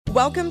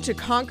Welcome to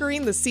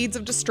Conquering the Seeds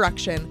of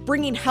Destruction,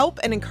 bringing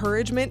help and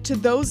encouragement to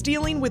those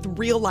dealing with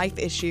real-life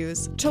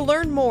issues. To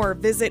learn more,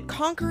 visit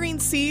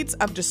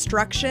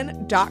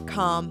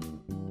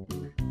conqueringseedsofdestruction.com.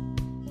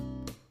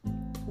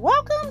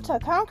 Welcome to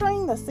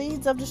Conquering the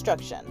Seeds of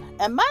Destruction,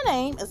 and my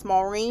name is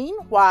Maureen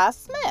Y.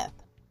 Smith.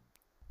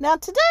 Now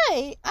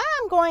today,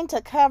 I'm going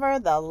to cover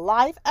the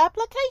life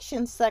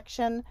application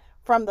section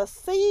from the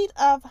Seed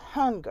of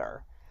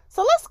Hunger.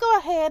 So let's go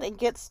ahead and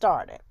get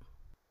started.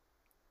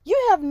 You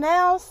have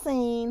now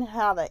seen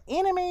how the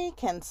enemy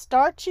can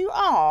start you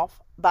off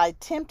by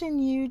tempting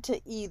you to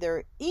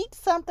either eat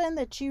something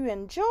that you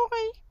enjoy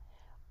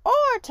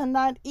or to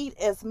not eat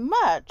as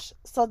much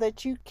so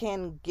that you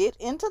can get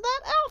into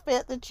that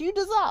outfit that you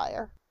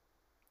desire.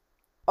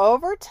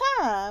 Over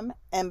time,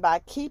 and by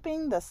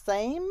keeping the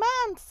same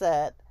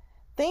mindset,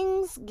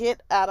 things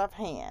get out of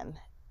hand,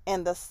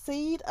 and the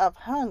seed of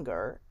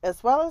hunger,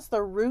 as well as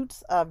the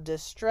roots of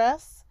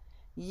distress,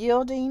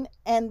 yielding,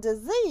 and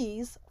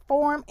disease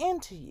form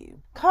into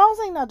you,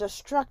 causing a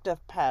destructive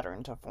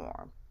pattern to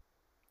form.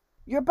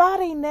 Your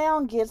body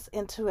now gets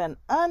into an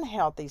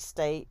unhealthy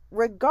state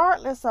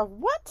regardless of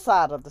what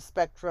side of the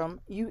spectrum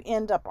you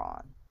end up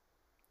on.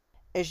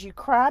 As you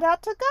cried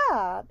out to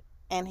God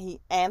and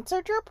He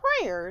answered your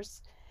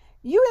prayers,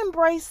 you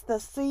embrace the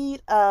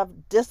seed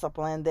of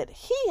discipline that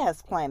He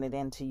has planted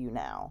into you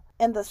now,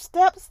 and the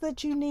steps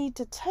that you need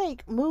to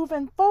take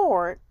moving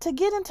forward to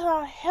get into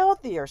a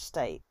healthier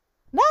state,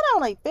 not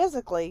only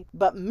physically,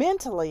 but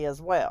mentally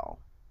as well.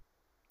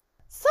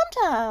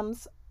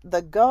 Sometimes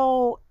the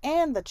goal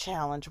and the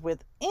challenge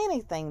with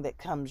anything that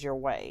comes your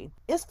way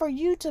is for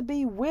you to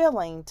be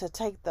willing to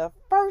take the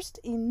first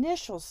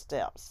initial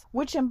steps,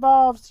 which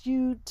involves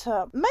you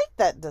to make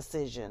that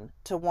decision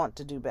to want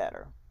to do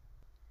better.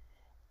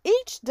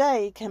 Each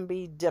day can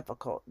be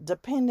difficult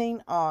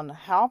depending on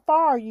how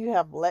far you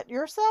have let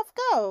yourself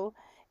go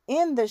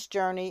in this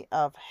journey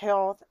of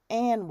health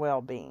and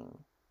well-being.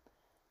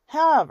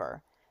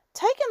 However,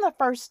 taking the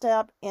first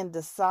step in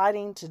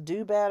deciding to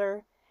do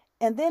better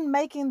and then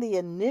making the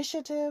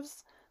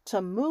initiatives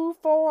to move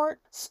forward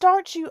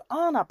starts you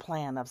on a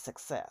plan of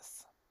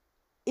success.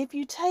 If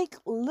you take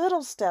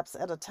little steps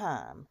at a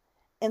time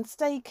and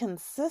stay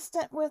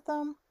consistent with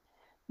them,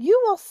 you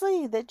will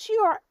see that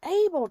you are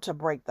able to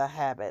break the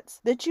habits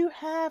that you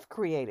have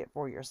created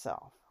for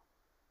yourself.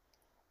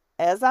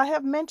 As I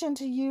have mentioned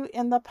to you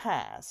in the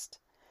past,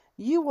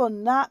 you will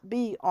not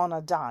be on a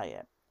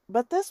diet,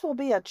 but this will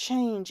be a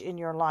change in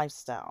your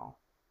lifestyle.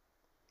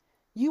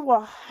 You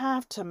will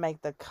have to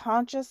make the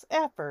conscious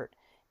effort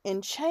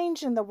in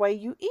changing the way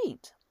you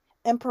eat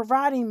and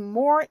providing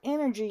more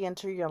energy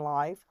into your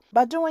life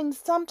by doing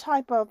some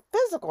type of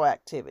physical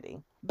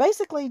activity,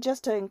 basically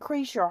just to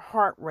increase your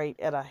heart rate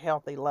at a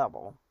healthy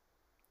level.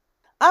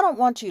 I don't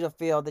want you to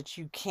feel that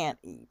you can't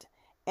eat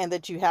and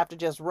that you have to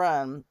just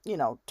run,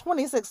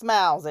 26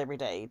 miles every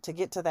day to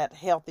get to that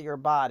healthier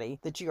body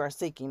that you are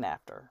seeking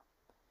after.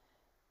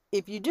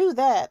 If you do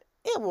that,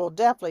 it will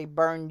definitely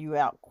burn you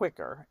out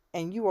quicker,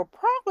 and you will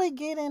probably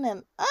get in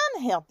an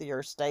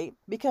unhealthier state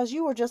because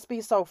you will just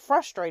be so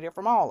frustrated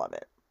from all of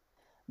it.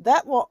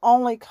 That will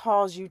only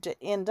cause you to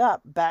end up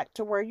back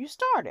to where you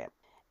started,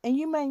 and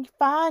you may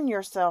find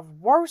yourself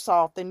worse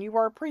off than you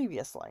were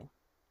previously.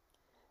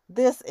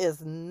 This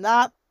is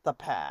not the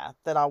path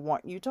that I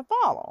want you to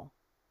follow.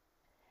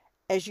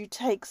 As you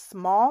take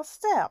small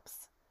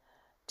steps,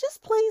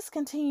 just please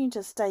continue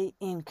to stay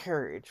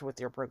encouraged with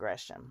your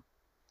progression.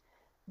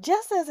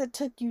 Just as it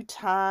took you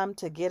time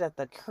to get at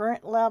the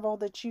current level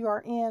that you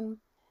are in,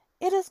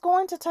 it is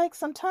going to take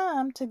some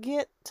time to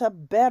get to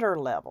better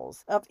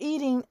levels of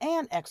eating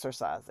and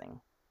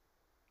exercising.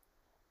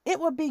 It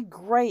would be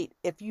great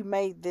if you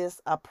made this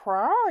a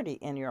priority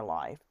in your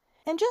life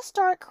and just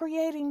start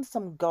creating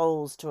some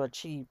goals to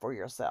achieve for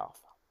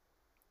yourself.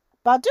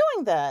 By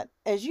doing that,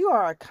 as you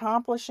are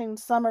accomplishing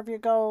some of your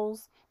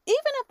goals,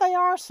 even if they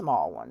are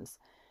small ones,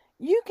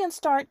 you can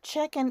start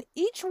checking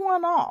each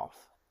one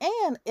off.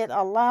 And it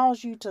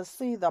allows you to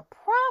see the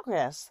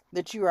progress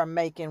that you are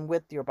making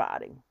with your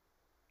body.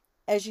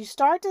 As you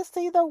start to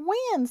see the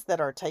wins that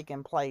are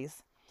taking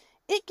place,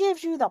 it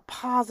gives you the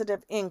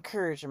positive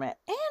encouragement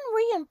and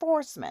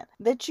reinforcement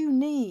that you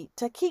need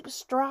to keep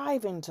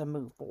striving to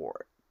move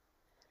forward.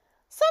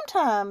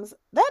 Sometimes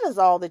that is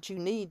all that you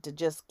need to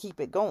just keep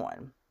it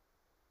going.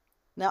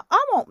 Now,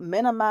 I won't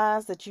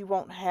minimize that you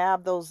won't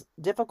have those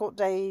difficult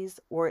days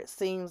where it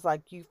seems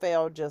like you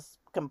fell just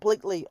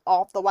completely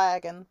off the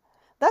wagon.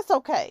 That's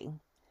okay.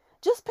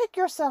 Just pick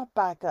yourself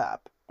back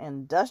up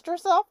and dust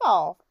yourself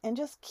off and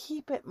just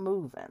keep it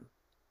moving.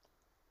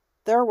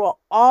 There will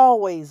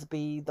always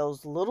be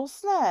those little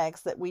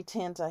snags that we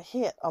tend to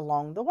hit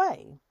along the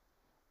way.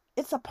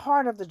 It's a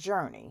part of the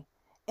journey,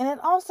 and it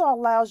also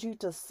allows you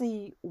to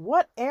see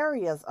what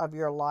areas of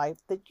your life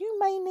that you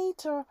may need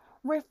to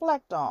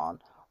reflect on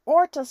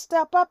or to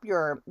step up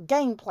your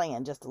game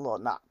plan just a little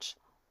notch.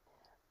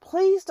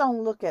 Please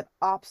don't look at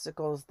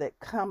obstacles that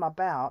come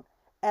about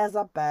as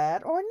a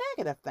bad or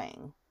negative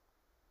thing.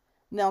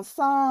 Now,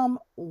 Psalm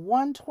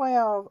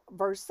 112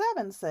 verse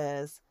 7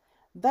 says,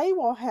 They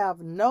will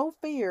have no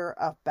fear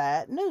of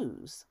bad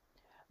news.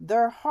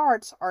 Their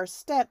hearts are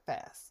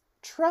steadfast,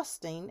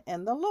 trusting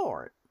in the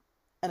Lord.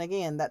 And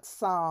again, that's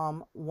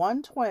Psalm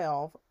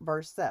 112,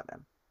 verse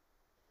 7.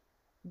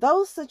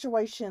 Those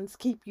situations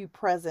keep you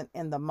present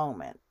in the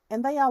moment,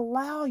 and they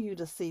allow you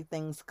to see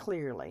things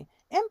clearly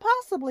and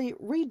possibly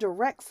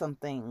redirect some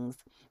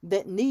things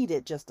that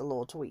needed just a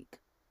little tweak.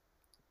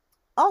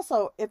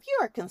 Also, if you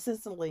are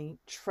consistently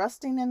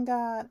trusting in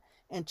God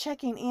and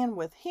checking in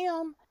with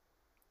Him,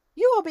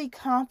 you will be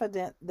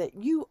confident that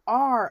you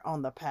are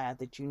on the path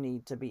that you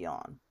need to be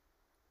on.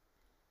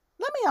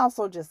 Let me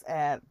also just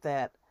add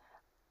that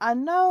I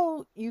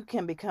know you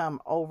can become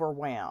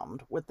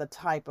overwhelmed with the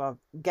type of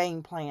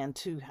game plan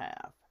to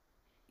have.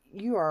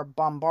 You are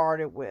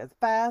bombarded with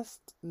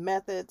fast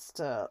methods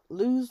to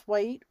lose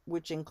weight,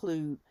 which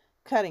include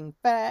cutting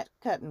fat,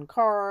 cutting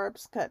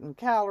carbs, cutting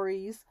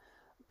calories,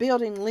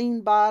 building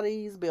lean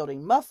bodies,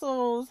 building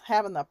muscles,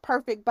 having the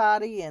perfect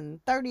body in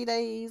 30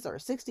 days or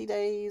 60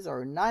 days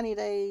or 90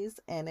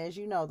 days. And as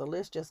you know, the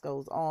list just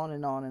goes on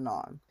and on and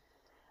on.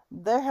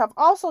 There have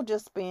also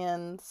just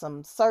been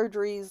some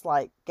surgeries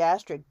like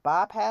gastric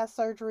bypass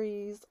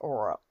surgeries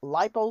or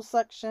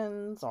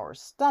liposuctions or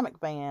stomach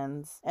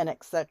bands and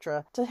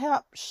etc. to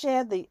help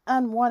shed the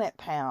unwanted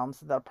pounds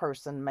the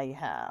person may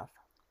have.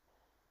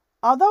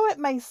 Although it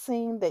may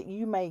seem that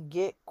you may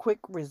get quick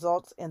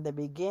results in the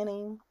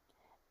beginning,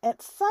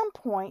 at some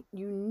point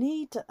you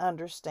need to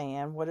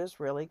understand what is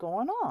really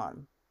going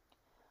on.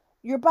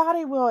 Your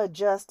body will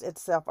adjust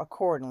itself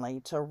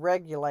accordingly to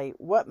regulate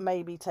what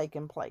may be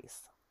taking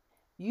place.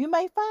 You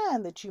may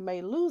find that you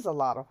may lose a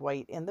lot of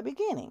weight in the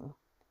beginning,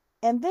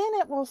 and then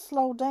it will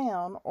slow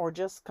down or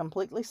just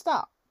completely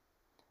stop.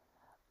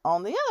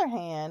 On the other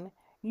hand,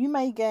 you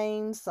may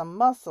gain some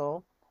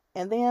muscle,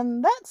 and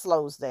then that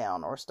slows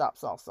down or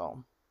stops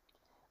also.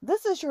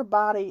 This is your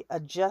body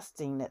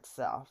adjusting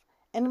itself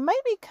and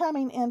maybe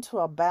coming into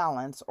a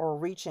balance or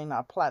reaching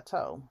a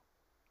plateau.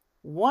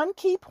 One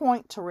key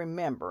point to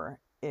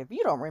remember, if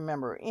you don't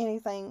remember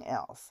anything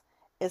else,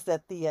 is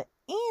that the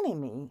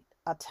enemy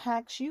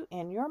attacks you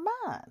in your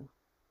mind.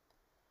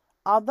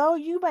 Although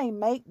you may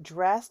make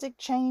drastic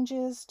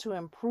changes to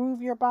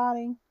improve your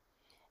body,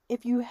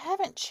 if you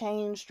haven't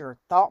changed your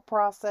thought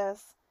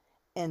process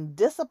and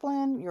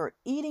discipline your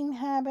eating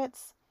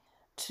habits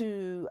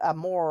to a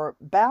more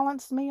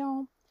balanced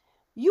meal,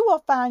 you will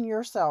find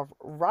yourself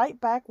right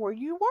back where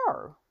you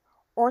were,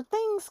 or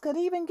things could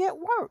even get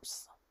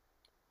worse.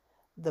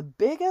 The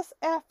biggest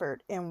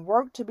effort and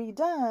work to be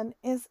done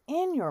is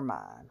in your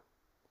mind.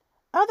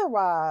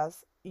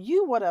 Otherwise,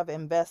 you would have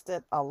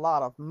invested a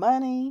lot of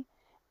money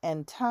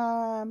and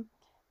time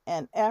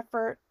and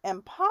effort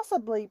and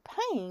possibly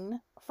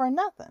pain for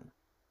nothing.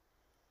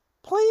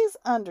 Please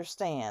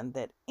understand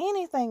that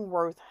anything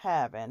worth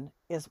having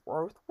is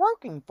worth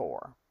working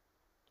for.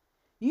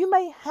 You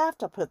may have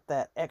to put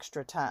that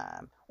extra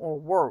time or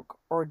work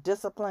or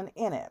discipline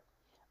in it,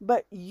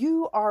 but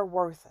you are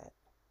worth it.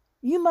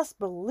 You must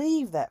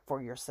believe that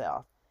for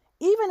yourself,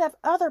 even if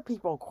other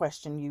people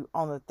question you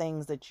on the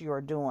things that you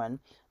are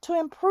doing to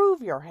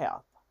improve your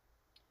health.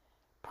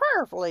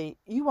 Prayerfully,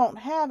 you won't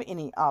have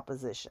any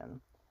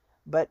opposition,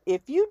 but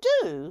if you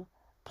do,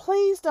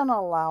 please don't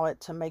allow it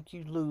to make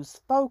you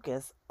lose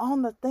focus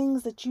on the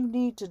things that you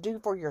need to do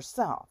for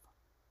yourself.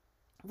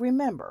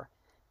 Remember,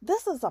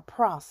 this is a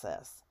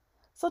process,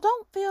 so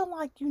don't feel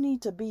like you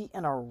need to be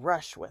in a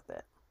rush with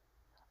it.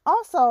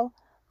 Also,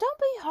 don't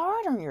be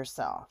hard on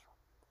yourself.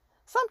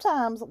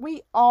 Sometimes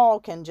we all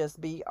can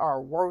just be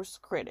our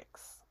worst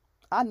critics.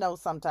 I know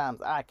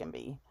sometimes I can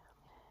be.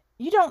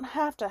 You don't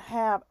have to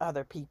have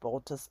other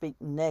people to speak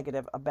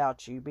negative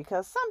about you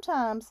because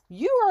sometimes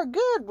you are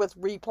good with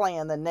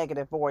replaying the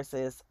negative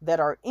voices that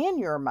are in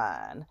your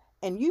mind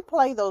and you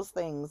play those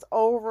things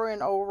over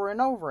and over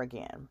and over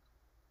again.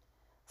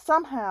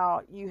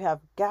 Somehow you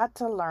have got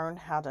to learn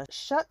how to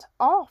shut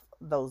off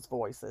those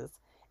voices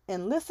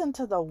and listen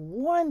to the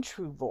one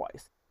true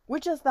voice,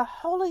 which is the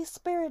Holy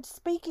Spirit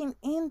speaking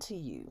into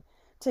you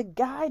to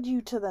guide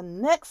you to the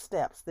next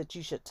steps that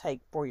you should take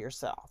for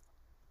yourself.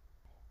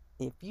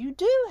 If you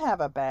do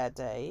have a bad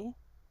day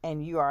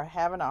and you are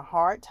having a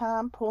hard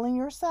time pulling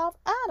yourself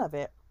out of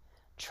it,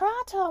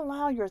 try to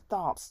allow your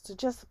thoughts to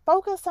just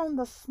focus on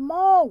the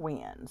small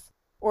wins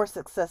or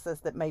successes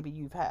that maybe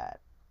you've had.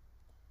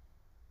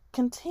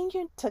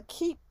 Continue to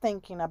keep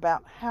thinking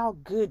about how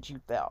good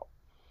you felt,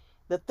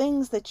 the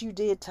things that you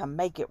did to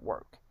make it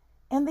work,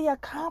 and the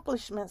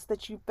accomplishments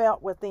that you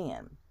felt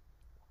within.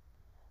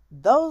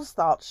 Those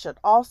thoughts should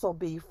also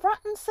be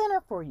front and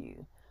center for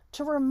you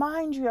to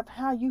remind you of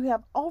how you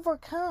have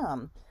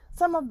overcome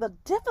some of the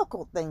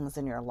difficult things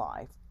in your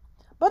life,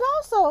 but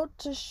also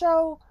to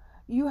show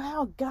you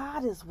how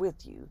God is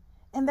with you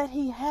and that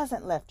He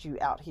hasn't left you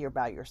out here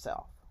by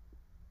yourself.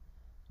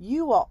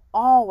 You will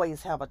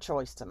always have a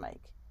choice to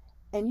make,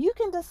 and you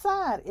can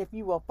decide if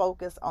you will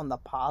focus on the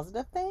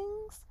positive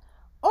things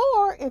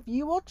or if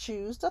you will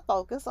choose to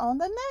focus on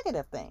the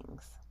negative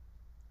things.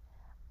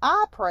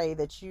 I pray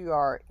that you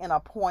are in a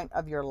point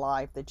of your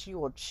life that you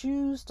will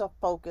choose to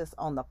focus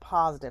on the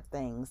positive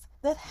things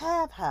that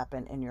have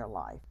happened in your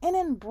life and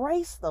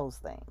embrace those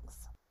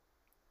things.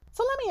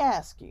 So let me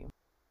ask you,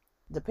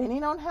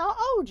 depending on how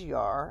old you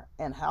are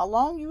and how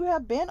long you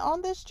have been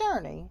on this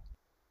journey,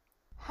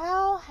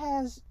 how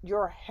has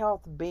your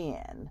health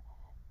been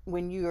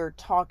when you're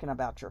talking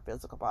about your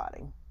physical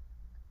body?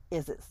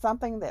 Is it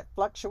something that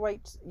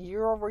fluctuates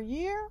year over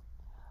year?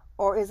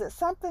 Or is it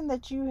something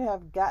that you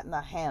have gotten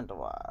a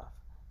handle of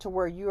to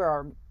where you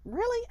are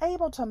really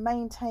able to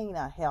maintain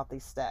a healthy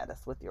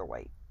status with your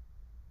weight?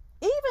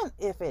 Even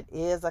if it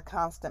is a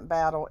constant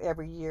battle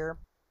every year,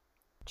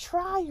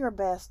 try your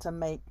best to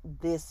make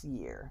this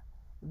year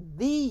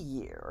the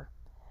year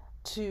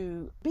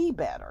to be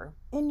better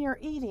in your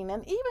eating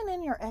and even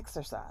in your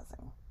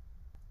exercising.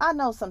 I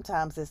know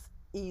sometimes it's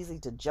easy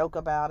to joke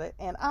about it,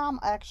 and I'm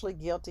actually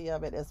guilty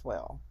of it as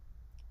well.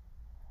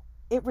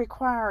 It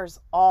requires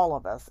all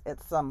of us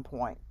at some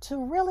point to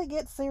really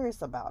get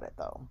serious about it,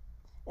 though,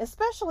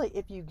 especially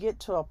if you get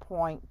to a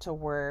point to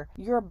where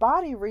your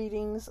body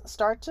readings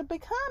start to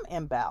become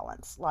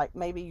imbalanced, like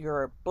maybe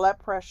your blood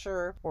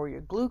pressure or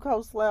your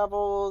glucose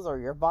levels or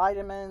your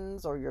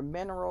vitamins or your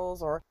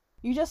minerals, or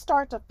you just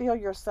start to feel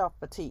yourself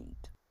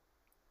fatigued.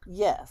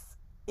 Yes,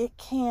 it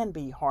can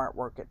be hard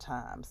work at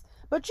times,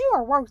 but you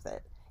are worth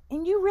it,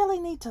 and you really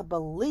need to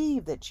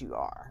believe that you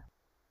are.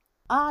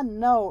 I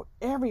know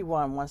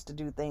everyone wants to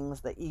do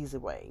things the easy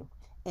way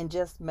and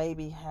just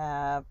maybe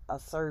have a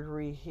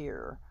surgery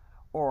here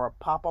or a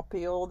pop a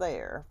pill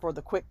there for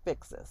the quick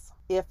fixes.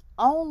 If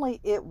only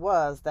it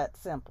was that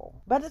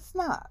simple, but it's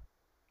not.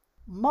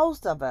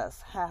 Most of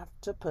us have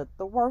to put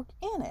the work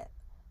in it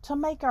to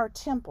make our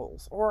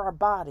temples or our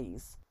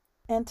bodies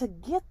and to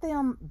get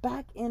them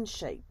back in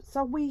shape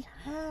so we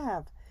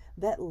have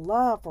that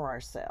love for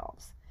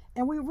ourselves.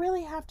 And we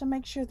really have to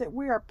make sure that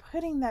we are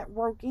putting that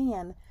work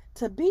in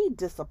to be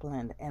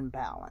disciplined and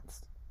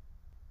balanced.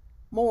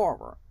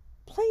 Moreover,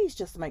 please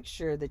just make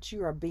sure that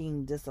you are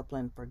being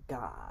disciplined for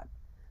God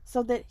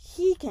so that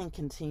He can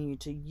continue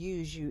to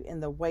use you in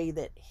the way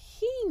that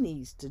He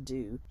needs to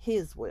do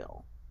His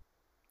will.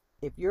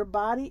 If your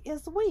body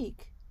is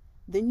weak,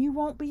 then you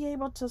won't be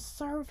able to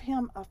serve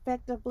Him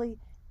effectively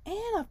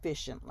and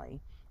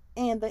efficiently.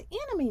 And the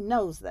enemy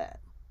knows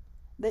that.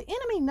 The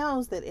enemy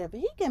knows that if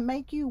he can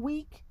make you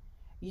weak,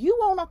 you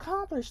won't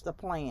accomplish the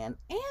plan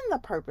and the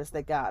purpose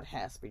that God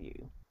has for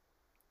you.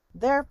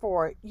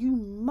 Therefore, you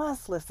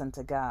must listen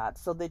to God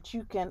so that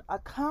you can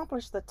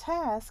accomplish the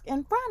task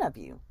in front of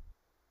you.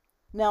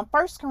 Now,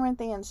 1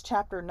 Corinthians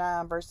chapter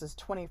 9, verses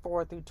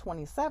 24 through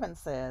 27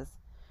 says,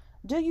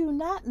 "Do you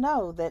not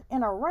know that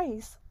in a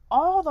race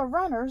all the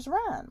runners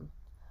run,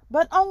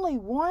 but only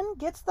one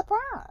gets the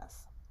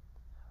prize?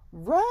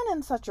 Run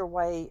in such a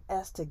way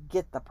as to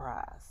get the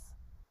prize.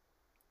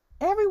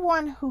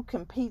 Everyone who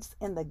competes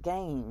in the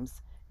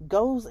games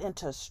goes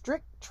into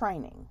strict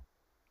training.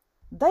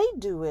 They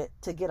do it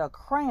to get a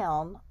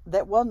crown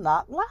that will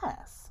not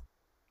last.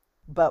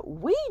 But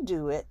we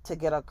do it to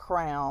get a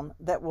crown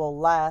that will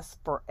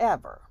last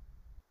forever.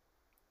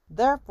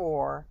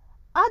 Therefore,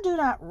 I do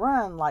not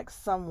run like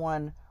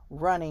someone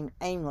running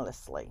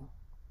aimlessly.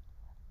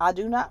 I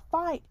do not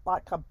fight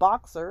like a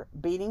boxer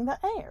beating the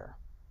air.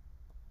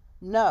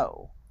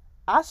 No,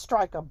 I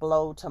strike a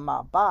blow to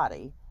my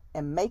body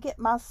and make it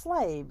my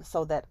slave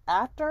so that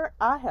after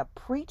I have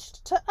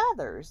preached to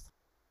others,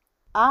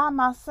 I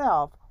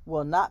myself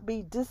will not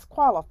be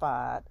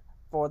disqualified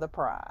for the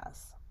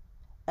prize."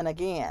 And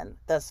again,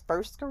 that's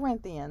 1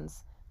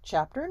 Corinthians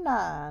chapter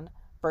 9,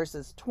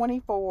 verses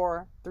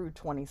 24 through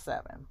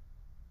 27.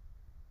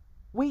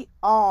 We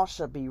all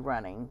should be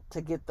running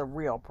to get the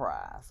real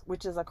prize,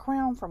 which is a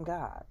crown from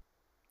God.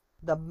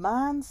 The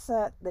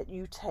mindset that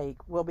you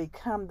take will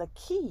become the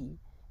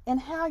key in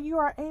how you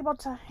are able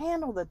to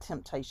handle the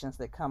temptations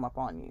that come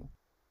upon you.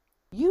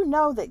 You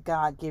know that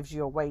God gives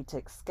you a way to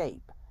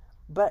escape,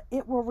 but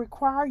it will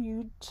require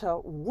you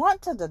to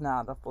want to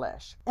deny the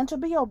flesh and to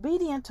be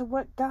obedient to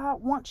what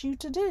God wants you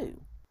to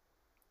do.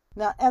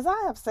 Now, as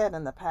I have said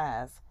in the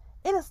past,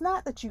 it is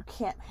not that you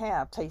can't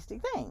have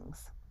tasty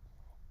things.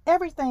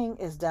 Everything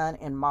is done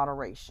in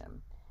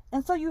moderation,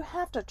 and so you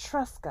have to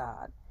trust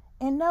God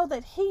and know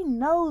that He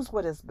knows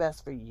what is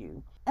best for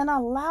you and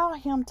allow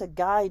Him to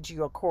guide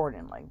you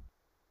accordingly.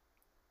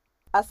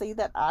 I see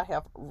that I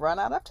have run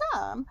out of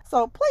time,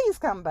 so please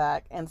come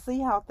back and see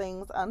how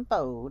things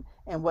unfold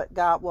and what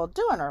God will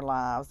do in our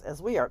lives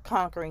as we are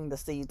conquering the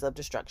seeds of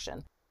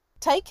destruction.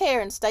 Take care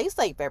and stay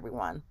safe,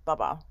 everyone.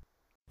 Bye-bye.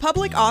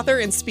 Public author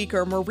and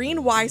speaker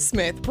Maureen Y.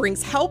 Smith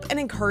brings help and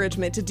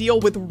encouragement to deal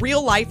with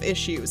real-life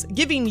issues,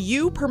 giving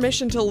you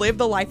permission to live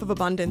the life of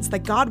abundance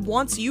that God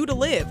wants you to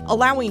live,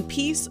 allowing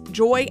peace,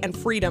 joy, and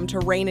freedom to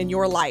reign in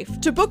your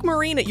life. To book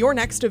Maureen at your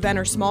next event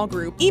or small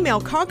group,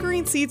 email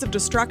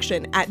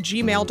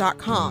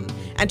conqueringseedsofdestruction@gmail.com.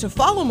 And to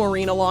follow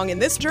Maureen along in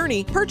this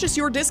journey, purchase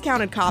your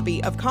discounted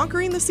copy of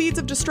Conquering the Seeds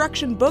of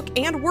Destruction book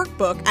and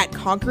workbook at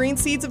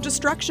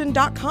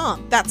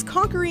conqueringseedsofdestruction.com. That's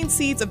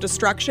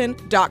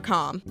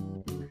conqueringseedsofdestruction.com.